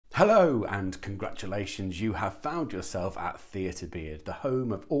Hello and congratulations, you have found yourself at Theatre Beard, the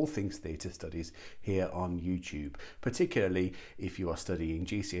home of all things theatre studies here on YouTube, particularly if you are studying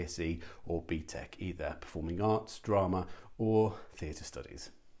GCSE or BTEC, either performing arts, drama or theatre studies.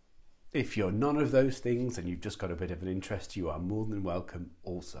 If you're none of those things and you've just got a bit of an interest, you are more than welcome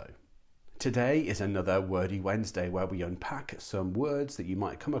also. Today is another Wordy Wednesday where we unpack some words that you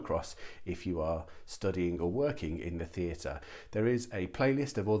might come across if you are studying or working in the theatre. There is a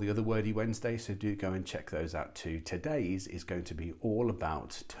playlist of all the other Wordy Wednesdays, so do go and check those out too. Today's is going to be all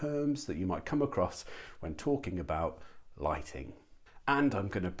about terms that you might come across when talking about lighting. And I'm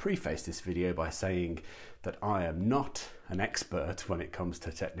going to preface this video by saying that I am not an expert when it comes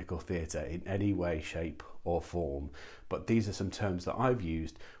to technical theatre in any way, shape or form, but these are some terms that I've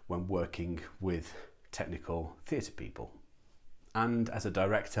used when working with technical theatre people. And as a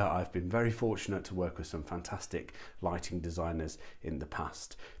director, I've been very fortunate to work with some fantastic lighting designers in the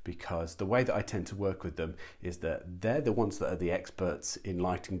past, because the way that I tend to work with them is that they're the ones that are the experts in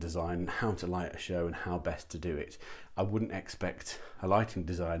lighting design, how to light a show and how best to do it. I wouldn't expect a lighting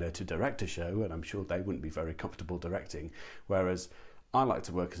designer to direct a show, and I'm sure they wouldn't be very comfortable directing, whereas I like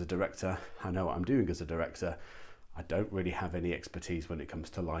to work as a director. I know what I'm doing as a director. I don't really have any expertise when it comes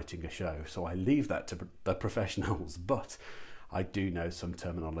to lighting a show, so I leave that to the professionals, but I do know some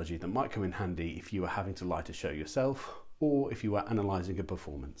terminology that might come in handy if you are having to light a show yourself or if you are analysing a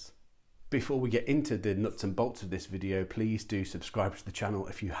performance. Before we get into the nuts and bolts of this video, please do subscribe to the channel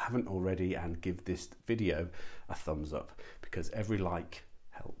if you haven't already and give this video a thumbs up, because every like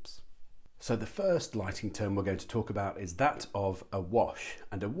helps. So the first lighting term we're going to talk about is that of a wash,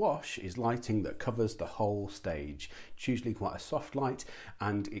 and a wash is lighting that covers the whole stage. It's usually quite a soft light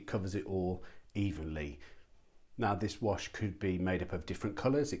and it covers it all evenly. Now this wash could be made up of different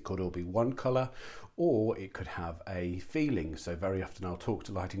colours, it could all be one colour, or it could have a feeling. So very often I'll talk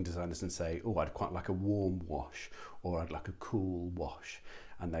to lighting designers and say, oh, I'd quite like a warm wash, or I'd like a cool wash.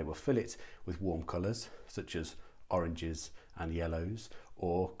 And they will fill it with warm colours, such as oranges and yellows,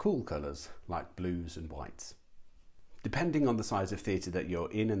 or cool colours like blues and whites. Depending on the size of theatre that you're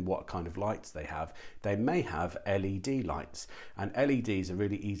in and what kind of lights they may have LED lights, and LEDs are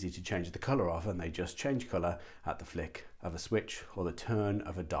really easy to change the colour of, and they just change colour at the flick of a switch or the turn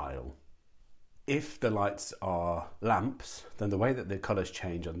of a dial. If the lights are lamps, then the way that the colours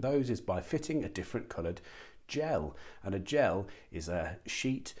change on those is by fitting a different coloured gel, and a gel is a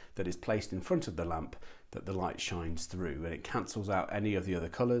sheet that is placed in front of the lamp that the light shines through, and it cancels out any of the other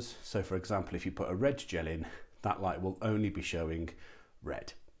colours. So for example, if you put a red gel in, that light will only be showing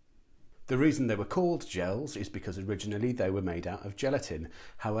red. The reason they were called gels is because originally they were made out of gelatin.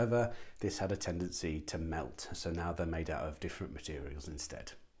 However, this had a tendency to melt, so now they're made out of different materials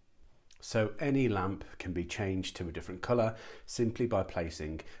instead. So any lamp can be changed to a different colour simply by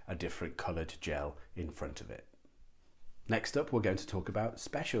placing a different coloured gel in front of it. Next up, we're going to talk about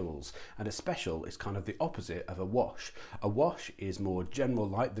specials, and a special is kind of the opposite of a wash. A wash is more general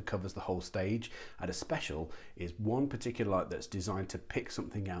light that covers the whole stage, and a special is one particular light that's designed to pick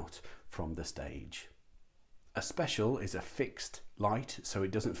something out from the stage. A special is a fixed light, so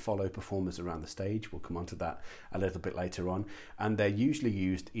it doesn't follow performers around the stage. We'll come on to that a little bit later on, and they're usually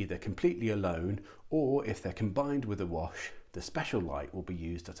used either completely alone, or if they're combined with a wash, the special light will be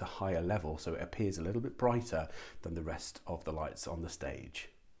used at a higher level, so it appears a little bit brighter than the rest of the lights on the stage.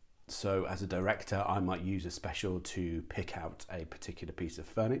 So as a director, I might use a special to pick out a particular piece of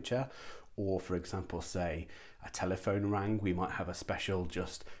furniture, or for example, say a telephone rang, we might have a special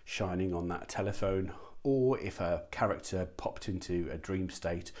just shining on that telephone. Or if a character popped into a dream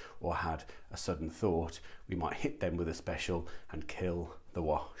state or had a sudden thought, we might hit them with a special and kill the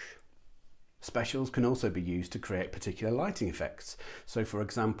wash. Specials can also be used to create particular lighting effects. So for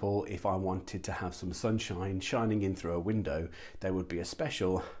example, if I wanted to have some sunshine shining in through a window, there would be a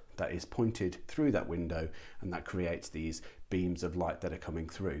special that is pointed through that window, and that creates these beams of light that are coming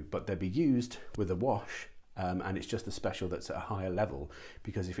through. But they'd be used with a wash, and it's just a special that's at a higher level,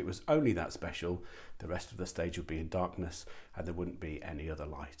 because if it was only that special, the rest of the stage would be in darkness and there wouldn't be any other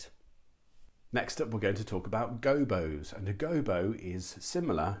light. Next up, we're going to talk about gobos, and a gobo is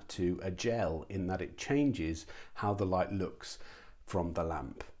similar to a gel in that it changes how the light looks from the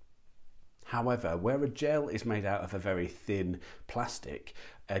lamp. However, where a gel is made out of a very thin plastic,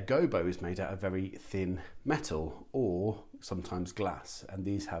 a gobo is made out of very thin metal or sometimes glass, and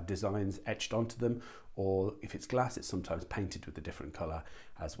these have designs etched onto them, or if it's glass, it's sometimes painted with a different colour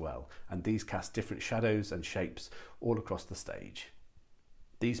as well, and these cast different shadows and shapes all across the stage.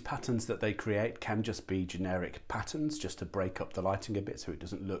 These patterns that they create can just be generic patterns, just to break up the lighting a bit so it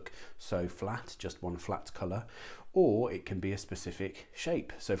doesn't look so flat, just one flat colour, or it can be a specific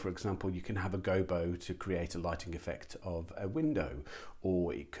shape. So for example, you can have a gobo to create a lighting effect of a window,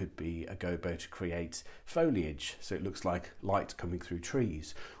 or it could be a gobo to create foliage, so it looks like light coming through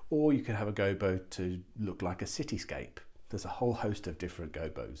trees, or you can have a gobo to look like a cityscape. There's a whole host of different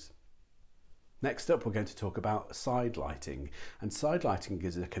gobos. Next up, we're going to talk about side lighting, and side lighting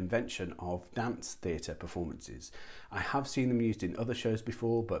is a convention of dance theatre performances. I have seen them used in other shows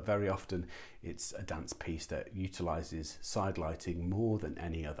before, but very often it's a dance piece that utilises side lighting more than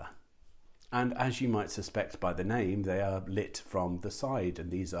any other. And as you might suspect by the name, they are lit from the side, and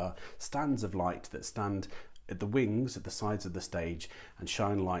these are stands of light that stand at the wings at the sides of the stage and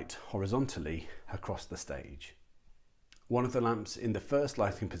shine light horizontally across the stage. One of the lamps in the first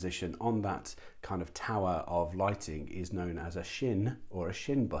lighting position on that kind of tower of lighting is known as a shin or a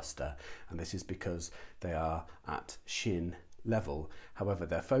shin buster, and this is because they are at shin level. However,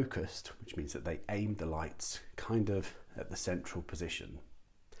 they're focused, which means that they aim the lights kind of at the central position.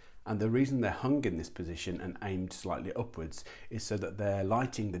 And the reason they're hung in this position and aimed slightly upwards is so that they're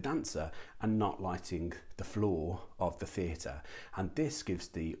lighting the dancer and not lighting the floor of the theatre. And this gives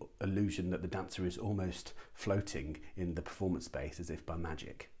the illusion that the dancer is almost floating in the performance space as if by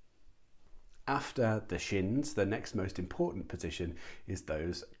magic. After the shins, the next most important position is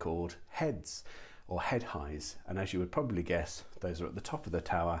those called heads, or head highs, and as you would probably guess, those are at the top of the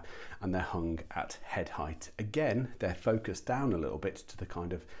tower and they're hung at head height. Again, they're focused down a little bit to the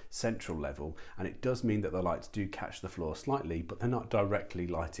kind of central level, and it does mean that the lights do catch the floor slightly, but they're not directly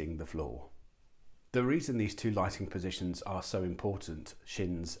lighting the floor. The reason these two lighting positions are so important,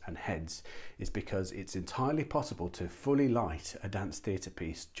 shins and heads, is because it's entirely possible to fully light a dance theatre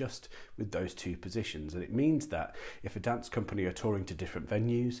piece just with those two positions. And it means that if a dance company are touring to different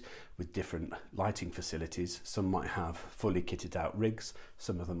venues with different lighting facilities, some might have fully kitted out rigs,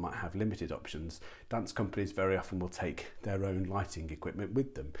 some of them might have limited options. Dance companies very often will take their own lighting equipment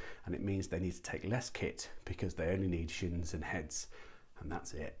with them, and it means they need to take less kit because they only need shins and heads, and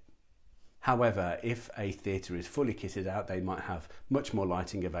that's it. However, if a theatre is fully kitted out, they might have much more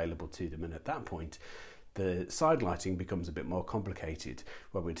lighting available to them, and at that point the side lighting becomes a bit more complicated,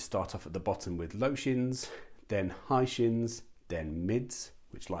 where we'd start off at the bottom with low shins, then high shins, then mids,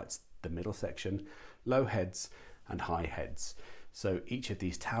 which lights the middle section, low heads and high heads. So each of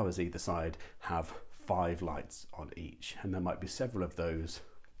these towers either side have 5 lights on each, and there might be several of those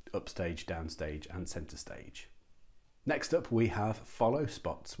upstage, downstage and centre stage. Next up, we have follow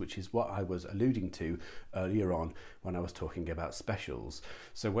spots, which is what I was alluding to earlier on when I was talking about specials.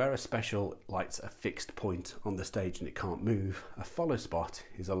 So where a special lights a fixed point on the stage and it can't move, a follow spot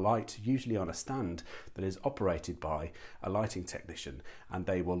is a light usually on a stand that is operated by a lighting technician, and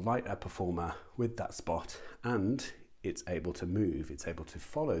they will light a performer with that spot, and it's able to move, it's able to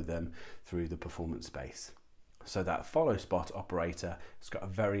follow them through the performance space. So that follow spot operator has got a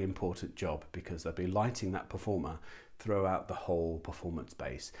very important job, because they'll be lighting that performer throughout the whole performance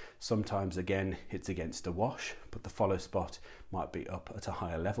space. Sometimes again it's against a wash, but the follow spot might be up at a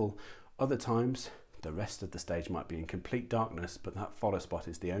higher level. Other times the rest of the stage might be in complete darkness, but that follow spot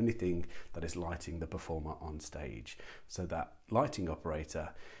is the only thing that is lighting the performer on stage. So that lighting operator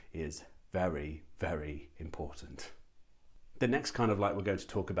is very, very important. The next kind of light we're going to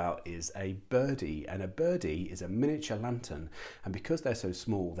talk about is a birdie, and a birdie is a miniature lantern, and because they're so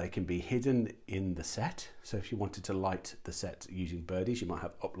small they can be hidden in the set. So if you wanted to light the set using birdies, you might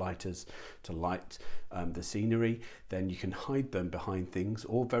have uplighters to light the scenery, then you can hide them behind things,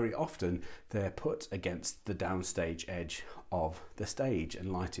 or very often they're put against the downstage edge of the stage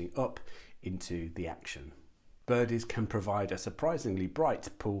and lighting up into the action. Birdies can provide a surprisingly bright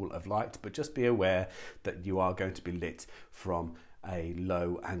pool of light, but just be aware that you are going to be lit from a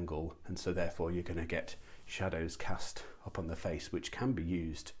low angle, and so therefore you're going to get shadows cast up on the face, which can be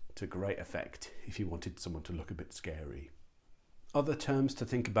used to great effect if you wanted someone to look a bit scary. Other terms to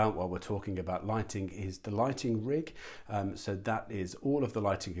think about while we're talking about lighting is the lighting rig. So that is all of the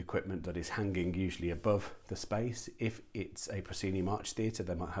lighting equipment that is hanging usually above the space. If it's a proscenium arch theatre,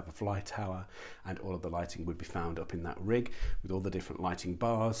 they might have a fly tower, and all of the lighting would be found up in that rig with all the different lighting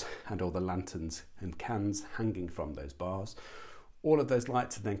bars and all the lanterns and cans hanging from those bars. All of those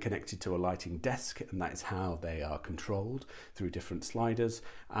lights are then connected to a lighting desk, and that is how they are controlled through different sliders,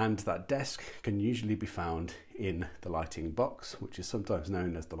 and that desk can usually be found in the lighting box, which is sometimes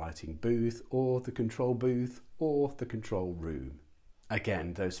known as the lighting booth or the control booth or the control room.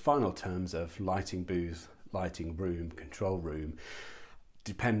 Again, those final terms of lighting booth, lighting room, control room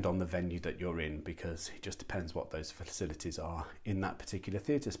depend on the venue that you're in, because it just depends what those facilities are in that particular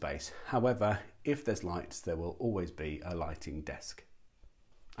theatre space. However, if there's lights, there will always be a lighting desk.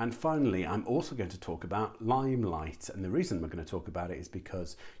 And finally, I'm also going to talk about limelight. And the reason we're going to talk about it is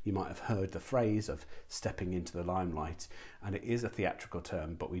because you might have heard the phrase of stepping into the limelight, and it is a theatrical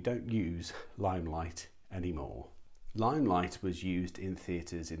term, but we don't use limelight anymore. Limelight was used in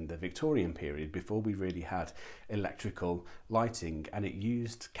theatres in the Victorian period before we really had electrical lighting, and it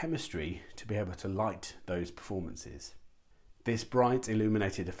used chemistry to be able to light those performances. This bright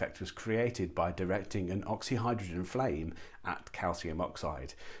illuminated effect was created by directing an oxyhydrogen flame at calcium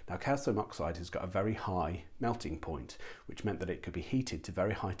oxide. Now, calcium oxide has got a very high melting point, which meant that it could be heated to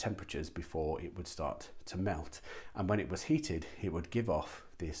very high temperatures before it would start to melt. And when it was heated, it would give off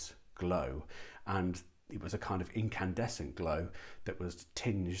this glow. And it was a kind of incandescent glow that was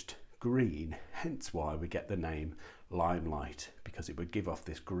tinged green, hence why we get the name limelight, because it would give off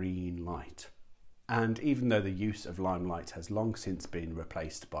this green light. And even though the use of limelight has long since been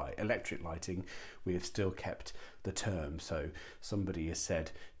replaced by electric lighting, we have still kept the term. So somebody is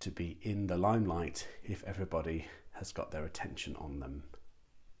said to be in the limelight if everybody has got their attention on them.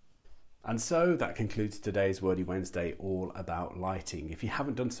 And so that concludes today's Wordy Wednesday, all about lighting. If you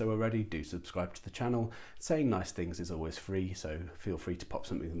haven't done so already, do subscribe to the channel. Saying nice things is always free, so feel free to pop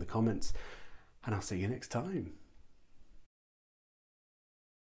something in the comments, and I'll see you next time.